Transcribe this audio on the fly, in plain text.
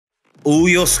All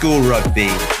your school rugby,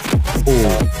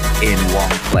 all in one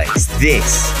place.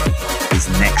 This is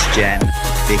Next Gen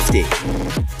 15.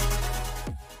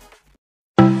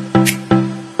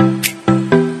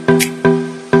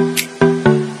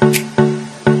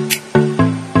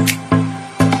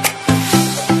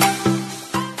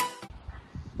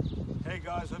 Hey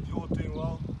guys, hope you're all doing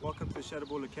well. Welcome to the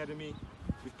Shadowball Academy.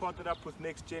 We've partnered up with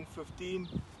Next Gen 15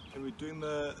 and we're doing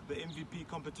the MVP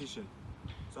competition.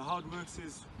 So how it works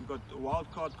is we've got a wild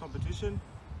card competition.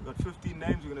 We've got 15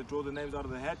 names. We're going to draw the names out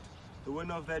of the hat. The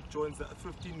winner of that joins the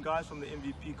 15 guys from the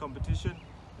MVP competition,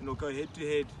 and we'll go head to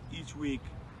head each week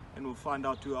and we'll find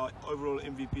out who our overall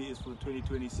MVP is for the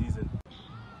 2020 season.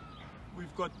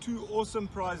 We've got two awesome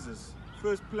prizes.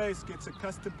 First place gets a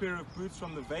custom pair of boots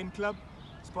from the Vein Club,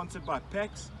 sponsored by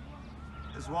PAX,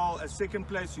 as well as second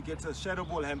place who gets a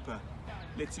Shadowball hamper.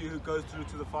 Let's see who goes through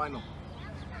to the final.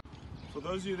 For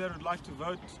those of you that would like to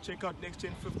vote, check out Next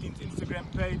Gen 15's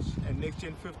Instagram page and Next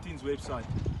Gen 15's website.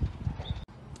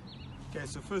 Okay,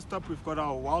 so first up we've got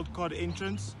our wildcard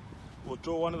entrance. We'll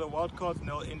draw one of the wildcards and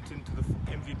they'll enter into the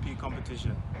MVP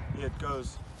competition. Here it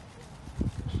goes.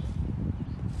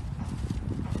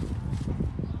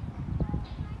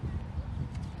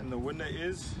 And the winner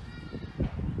is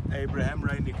Abraham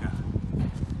Reinecker.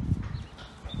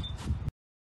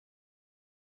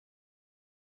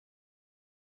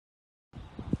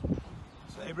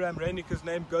 So Abraham Reinecker's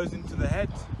name goes into the hat.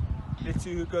 Let's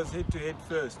see who goes head to head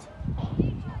first.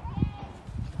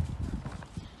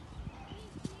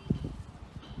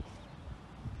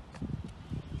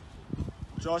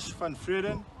 Josh van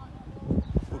Vreden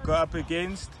will go up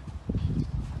against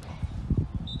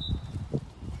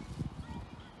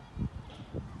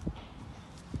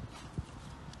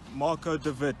Marco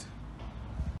de Wit.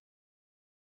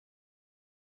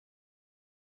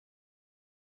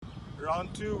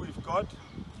 Round 2 we've got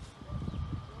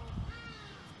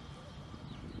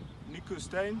Nico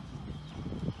Steyn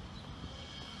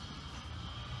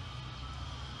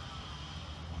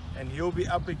and he'll be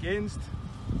up against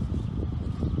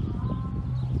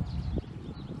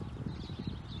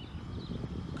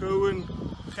Cohen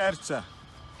Gertza.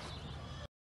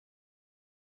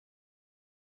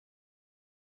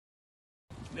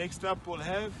 Next up we'll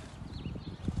have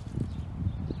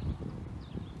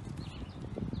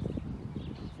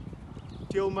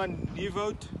Tilman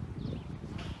Nieuwoud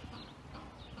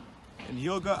and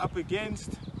he'll go up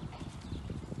against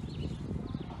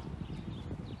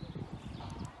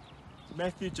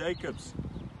Matthew Jacobs.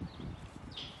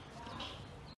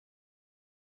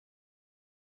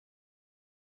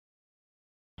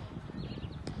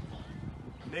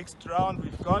 Next round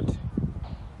we've got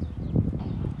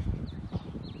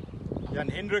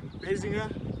Jan-Hendrik Bezinger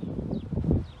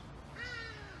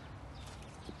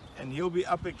and he'll be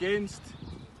up against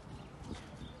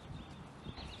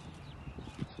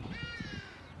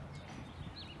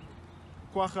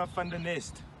Kwagga van der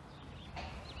Nest.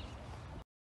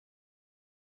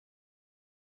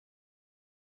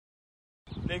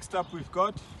 Next up we've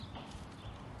got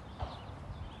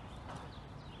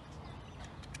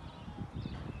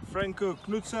Franco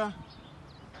Knutzer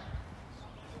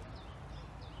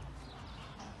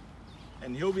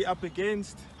and he'll be up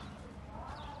against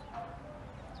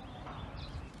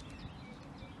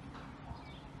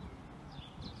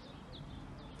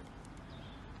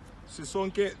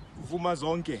Sisonke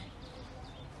Vumazonke.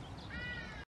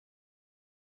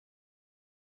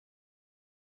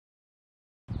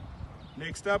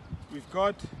 Next up we've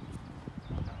got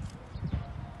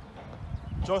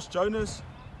Josh Jonas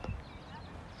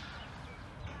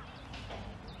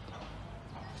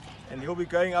and he'll be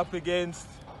going up against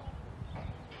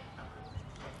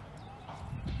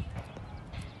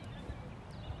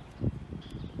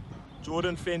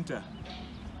Jordan Fenter.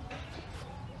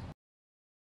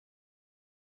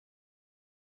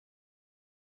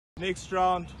 Next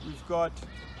round we've got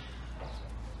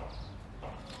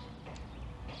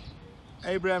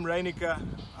Abraham Reinecker,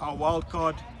 our wild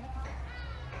card,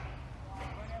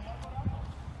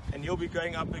 and he'll be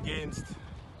going up against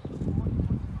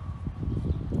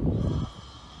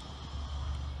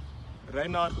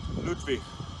Reinhard Ludwig.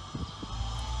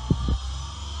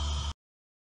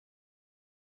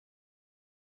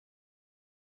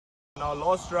 And our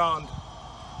last round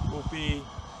will be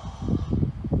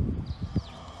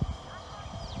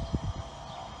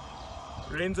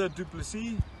Renzo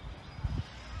Duplessis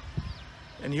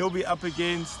and he'll be up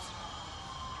against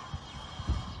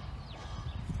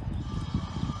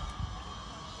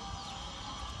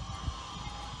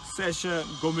Sasha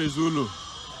Gomezulu.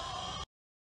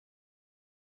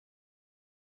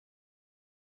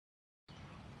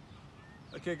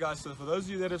 Okay guys, so for those of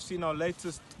you that have seen our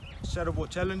latest shadow ball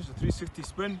challenge, the 360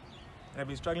 spin, and have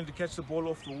been struggling to catch the ball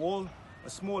off the wall. A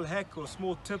small hack or a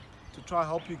small tip to try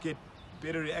help you get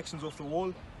better reactions off the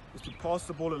wall is to pass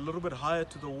the ball a little bit higher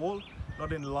to the wall,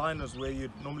 not in line as where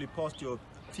you'd normally pass to your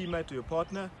teammate or your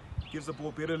partner. Gives the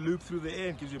ball better loop through the air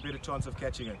and gives you a better chance of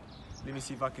catching it. Let me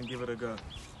see if I can give it a go.